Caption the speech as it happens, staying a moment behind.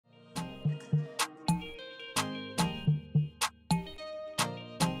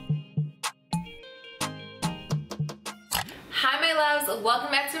loves,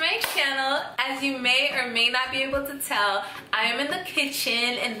 welcome back to my channel. As you may or may not be able to tell, I am in the kitchen,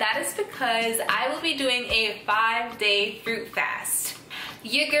 and that is because I will be doing a 5-day fruit fast.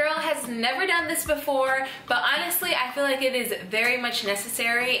 Your girl has never done this before, but honestly I feel like it is very much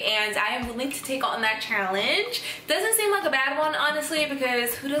necessary and I am willing to take on that challenge. Doesn't seem like a bad one, honestly,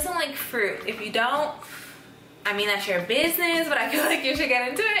 because who doesn't like fruit? If you don't, I mean, that's your business, but I feel like you should get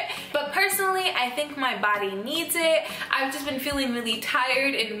into it. But personally, I think my body needs it. I've just been feeling really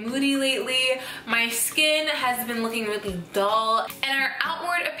tired and moody lately. My skin has been looking really dull, and our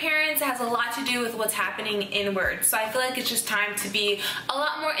outward appearance has a lot to do with what's happening inward. So I feel like it's just time to be a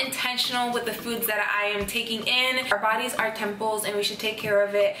lot more intentional with the foods that I am taking in. Our bodies are temples, and we should take care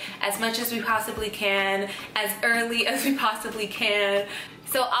of it as much as we possibly can, as early as we possibly can.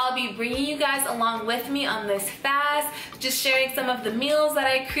 So I'll be bringing you guys along with me on this fast, just sharing some of the meals that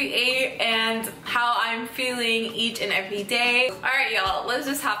I create and how I'm feeling each and every day. All right, y'all, let's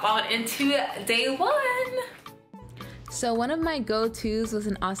just hop on into day one. So one of my go-tos was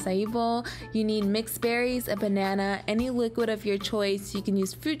an acai bowl. You need mixed berries, a banana, any liquid of your choice. You can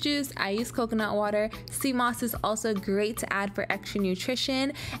use fruit juice. I use coconut water. Sea moss is also great to add for extra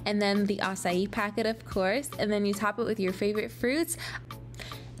nutrition. And then the acai packet, of course. And then you top it with your favorite fruits.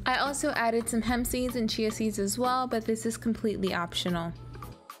 I also added some hemp seeds and chia seeds as well, but this is completely optional.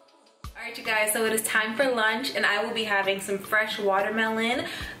 Alright you guys, so it is time for lunch, and I will be having some fresh watermelon,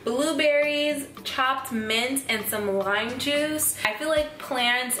 blueberries, chopped mint, and some lime juice. I feel like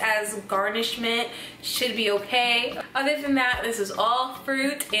plants as garnishment should be okay. Other than that, this is all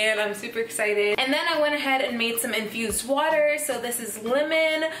fruit and I'm super excited. And then I went ahead and made some infused water. So this is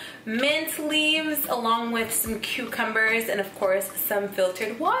lemon, mint leaves, along with some cucumbers, and of course some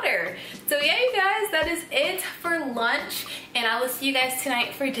filtered water. So yeah, you guys, that is it for lunch, and I will see you guys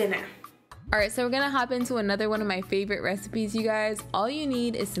tonight for dinner. Alright, so we're gonna hop into another one of my favorite recipes, you guys. All you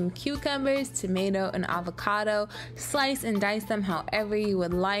need is some cucumbers, tomato, and avocado. Slice and dice them however you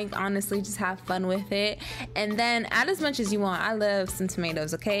would like. Honestly, just have fun with it. And then add as much as you want. I love some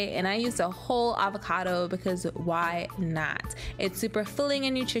tomatoes, okay? And I used a whole avocado because why not? It's super filling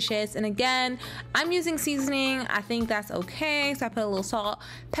and nutritious. And again, I'm using seasoning. I think that's okay. So I put a little salt,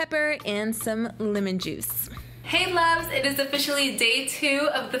 pepper, and some lemon juice. Hey loves, it is officially day 2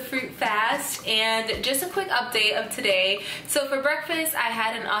 of the fruit fast, and just a quick update of today. So for breakfast I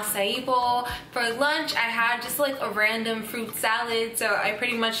had an acai bowl. For lunch I had just like a random fruit salad, so I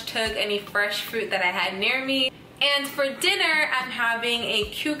pretty much took any fresh fruit that I had near me. And for dinner, I'm having a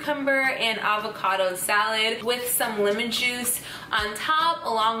cucumber and avocado salad with some lemon juice on top,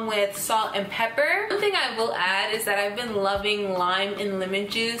 along with salt and pepper. One thing I will add is that I've been loving lime and lemon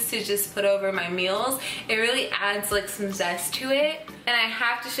juice to just put over my meals. It really adds like some zest to it. And I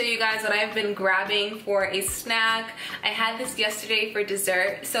have to show you guys what I've been grabbing for a snack. I had this yesterday for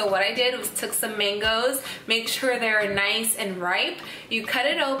dessert. So what I did was took some mangoes, make sure they're nice and ripe. You cut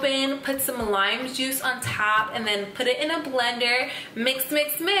it open, put some lime juice on top, and then put it in a blender, mix,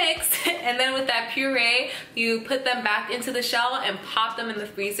 mix, mix. And then with that puree, you put them back into the shell and pop them in the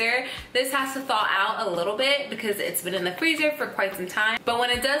freezer. This has to thaw out a little bit because it's been in the freezer for quite some time. But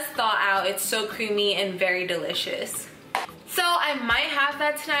when it does thaw out, it's so creamy and very delicious. So I might have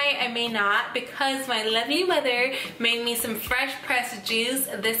that tonight, I may not, because my lovely mother made me some fresh pressed juice.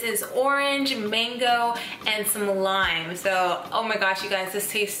 This is orange, mango, and some lime. So, oh my gosh, you guys,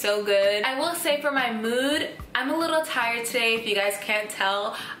 this tastes so good. I will say for my mood, I'm a little tired today, if you guys can't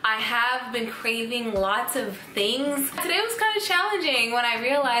tell. I have been craving lots of things. Today was kind of challenging when I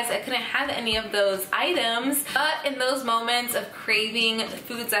realized I couldn't have any of those items. But in those moments of craving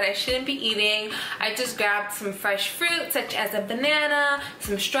foods that I shouldn't be eating, I just grabbed some fresh fruit, such as a banana,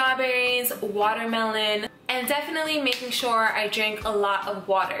 some strawberries, watermelon, and definitely making sure I drink a lot of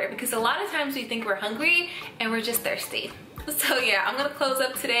water, because a lot of times we think we're hungry and we're just thirsty. So yeah, I'm gonna close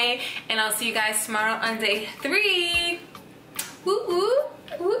up today, and I'll see you guys tomorrow on day 3. Woo woo,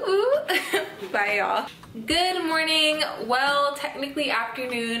 woo woo. Bye y'all. Good morning, well, technically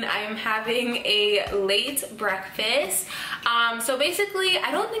afternoon. I am having a late breakfast. So basically, I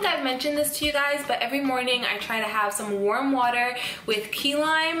don't think I've mentioned this to you guys, but every morning I try to have some warm water with key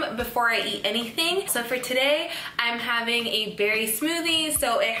lime before I eat anything. So for today, I'm having a berry smoothie.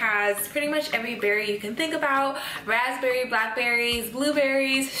 So it has pretty much every berry you can think about: raspberry, blackberries,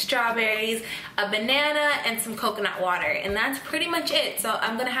 blueberries, strawberries, a banana, and some coconut water. And that's pretty much it. So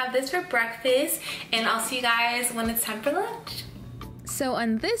I'm gonna have this for breakfast, and I'll see you guys when it's time for lunch. So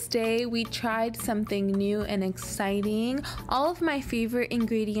on this day, we tried something new and exciting. All of my favorite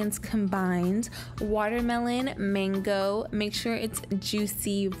ingredients combined: watermelon, mango, make sure it's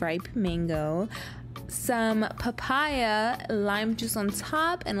juicy, ripe mango, some papaya, lime juice on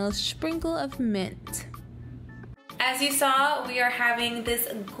top, and a sprinkle of mint. As you saw, we are having this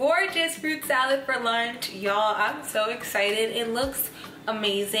gorgeous fruit salad for lunch. Y'all, I'm so excited. It looks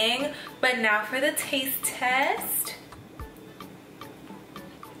amazing. But now for the taste test.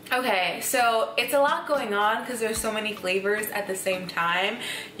 Okay, so it's a lot going on because there's so many flavors at the same time.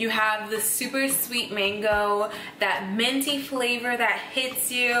 You have the super sweet mango, that minty flavor that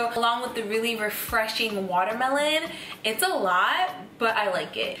hits you, along with the really refreshing watermelon. It's a lot, but I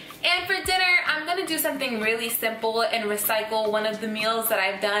like it. And for dinner, I'm gonna do something really simple and recycle one of the meals that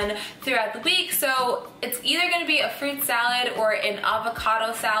I've done throughout the week. So it's either gonna be a fruit salad or an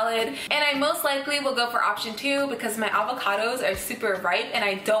avocado salad. And I most likely will go for option 2 because my avocados are super ripe and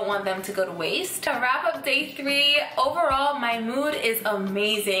I don't want them to go to waste. To wrap up day 3, overall my mood is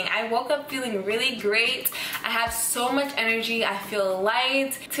amazing. I woke up feeling really great. I have so much energy. I feel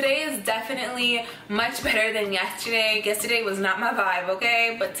light. Today is definitely much better than yesterday. Yesterday was not my vibe,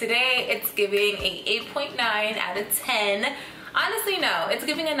 okay? But today it's giving a 8.9 out of 10. Honestly, no, it's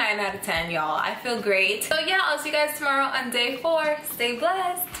giving a 9 out of 10, y'all. I feel great. So yeah, I'll see you guys tomorrow on day 4. Stay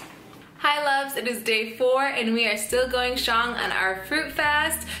blessed. Hi loves, it is day 4 and we are still going strong on our fruit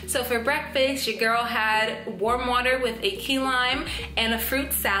fast. So for breakfast, your girl had warm water with a key lime and a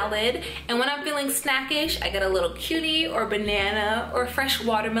fruit salad. And when I'm feeling snackish, I get a little cutie or banana or fresh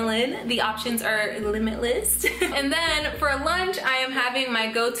watermelon. The options are limitless. And then for lunch, I am having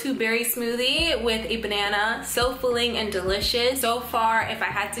my go-to berry smoothie with a banana. So filling and delicious. So far, if I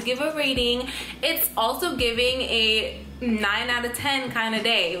had to give a rating, it's also giving a 9 out of 10 kind of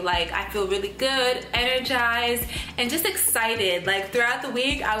day. Like, I feel really good, energized, and just excited. Like, throughout the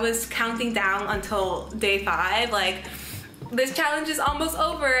week, I was counting down until day 5. Like, this challenge is almost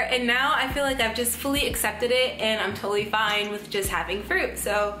over, and now I feel like I've just fully accepted it and I'm totally fine with just having fruit.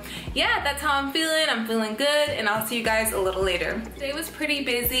 So yeah, that's how I'm feeling. I'm feeling good, and I'll see you guys a little later. Today was pretty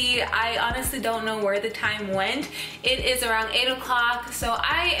busy. I honestly don't know where the time went. It is around 8 o'clock, so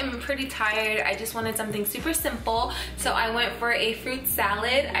I am pretty tired. I just wanted something super simple, so I went for a fruit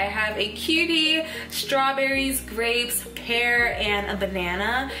salad. I have a cutie, strawberries, grapes, pear, and a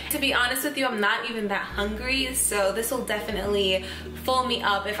banana. To be honest with you, I'm not even that hungry, so this will definitely fill me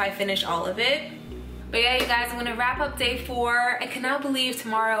up if I finish all of it. But yeah, you guys, I'm gonna wrap up day 4. I cannot believe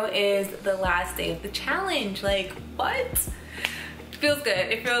tomorrow is the last day of the challenge. Like, what? It feels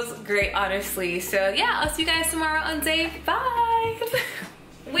good. It feels great, honestly. So yeah, I'll see you guys tomorrow on day 5.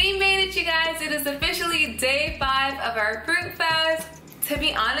 We made it, you guys. It is officially day 5 of our fruit fast. To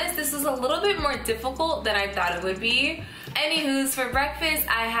be honest, this was a little bit more difficult than I thought it would be. Anywho's, for breakfast,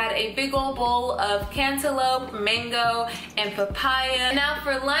 I had a big old bowl of cantaloupe, mango, and papaya. Now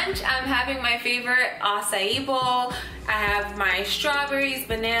for lunch, I'm having my favorite acai bowl. I have my strawberries,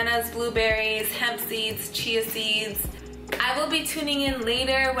 bananas, blueberries, hemp seeds, chia seeds. I will be tuning in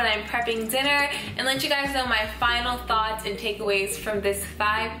later when I'm prepping dinner and let you guys know my final thoughts and takeaways from this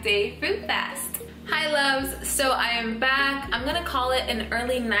 5-day fruit fast. Hi loves, so I am back. I'm gonna call it an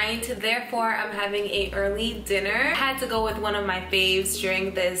early night, therefore I'm having a early dinner. I had to go with one of my faves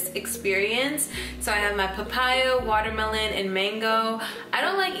during this experience. So I have my papaya, watermelon, and mango. I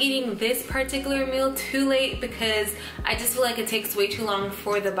don't like eating this particular meal too late because I just feel like it takes way too long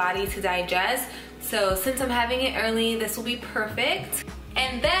for the body to digest. So since I'm having it early, this will be perfect.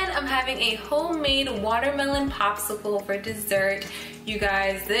 And then I'm having a homemade watermelon popsicle for dessert. You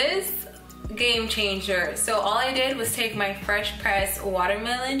guys, this game changer. So all I did was take my fresh pressed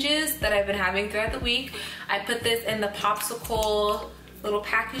watermelon juice that I've been having throughout the week. I put this in the popsicle little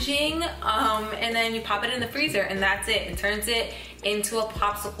packaging, and then you pop it in the freezer, and that's it. It turns it into a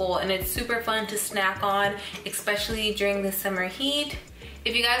popsicle, and it's super fun to snack on, especially during the summer heat.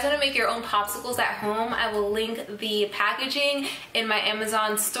 If you guys want to make your own popsicles at home, I will link the packaging in my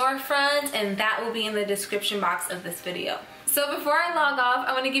Amazon storefront, and that will be in the description box of this video. So before I log off,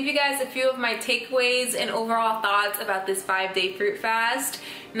 I want to give you guys a few of my takeaways and overall thoughts about this 5-day fruit fast.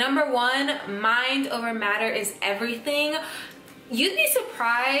 Number 1, mind over matter is everything. You'd be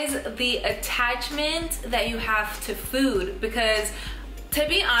surprised the attachment that you have to food, because to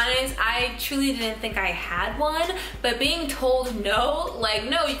be honest, I truly didn't think I had one, but being told no, like,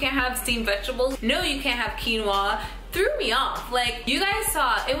 no, you can't have steamed vegetables, no, you can't have quinoa, threw me off. Like, you guys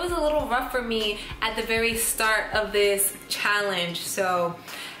saw, it was a little rough for me at the very start of this challenge. So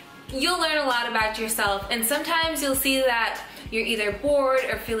you'll learn a lot about yourself, and sometimes you'll see that you're either bored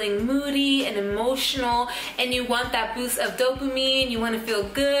or feeling moody and emotional and you want that boost of dopamine, you want to feel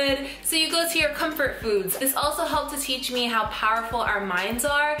good, so you go to your comfort foods. This also helped to teach me how powerful our minds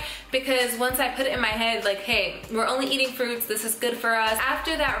are, because once I put it in my head like, hey, we're only eating fruits, this is good for us.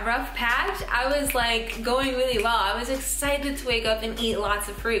 After that rough patch, I was like going really well. I was excited to wake up and eat lots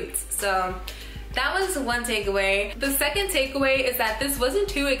of fruits. So that was one takeaway. The second takeaway is that this wasn't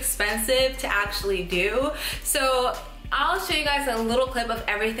too expensive to actually do. So I'll show you guys a little clip of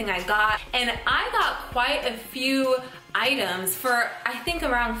everything I got. And I got quite a few items for I think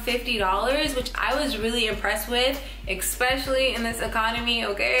around $50, which I was really impressed with, especially in this economy,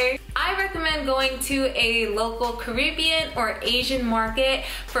 okay? I recommend going to a local Caribbean or Asian market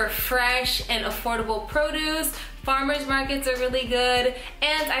for fresh and affordable produce. Farmers markets are really good,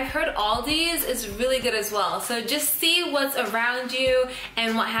 and I've heard Aldi's is really good as well. So just see what's around you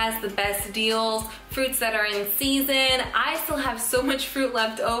and what has the best deals, fruits that are in season. I still have so much fruit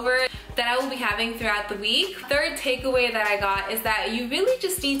left over that I will be having throughout the week. Third takeaway that I got is that you really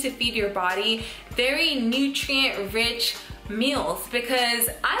just need to feed your body very nutrient-rich meals, because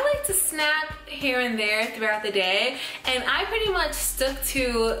I like to snack here and there throughout the day, and I pretty much stuck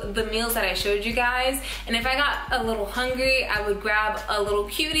to the meals that I showed you guys. And if I got a little hungry, I would grab a little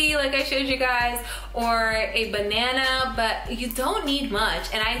cutie like I showed you guys, or a banana, but you don't need much.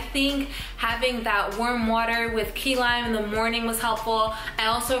 And I think having that warm water with key lime in the morning was helpful. I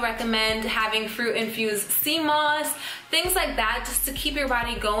also recommend having fruit infused sea moss, things like that, just to keep your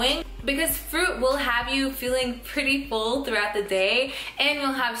body going, because fruit will have you feeling pretty full throughout the day and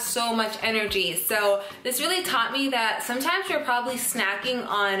you'll have so much energy. So this really taught me that sometimes we're probably snacking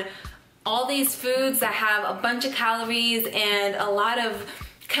on all these foods that have a bunch of calories and a lot of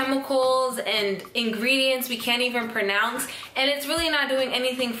chemicals and ingredients we can't even pronounce, and it's really not doing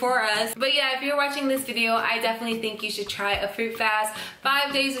anything for us. But yeah, if you're watching this video, I definitely think you should try a fruit fast.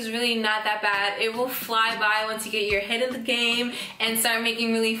 5 days is really not that bad. It will fly by once you get your head in the game and start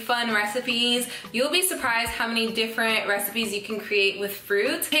making really fun recipes. You'll be surprised how many different recipes you can create with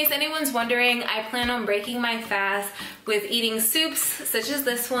fruit. In case anyone's wondering, I plan on breaking my fast with eating soups such as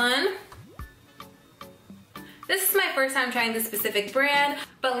this one. This is my first time trying this specific brand,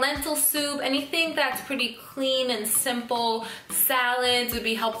 but lentil soup, anything that's pretty clean and simple, salads would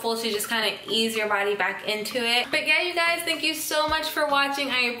be helpful to just kind of ease your body back into it. But yeah, you guys, thank you so much for watching.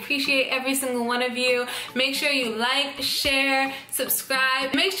 I appreciate every single one of you. Make sure you like, share,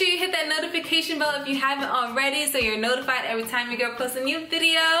 subscribe. Make sure you hit that notification bell if you haven't already so you're notified every time your girl posts a new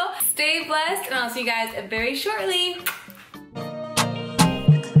video. Stay blessed, and I'll see you guys very shortly.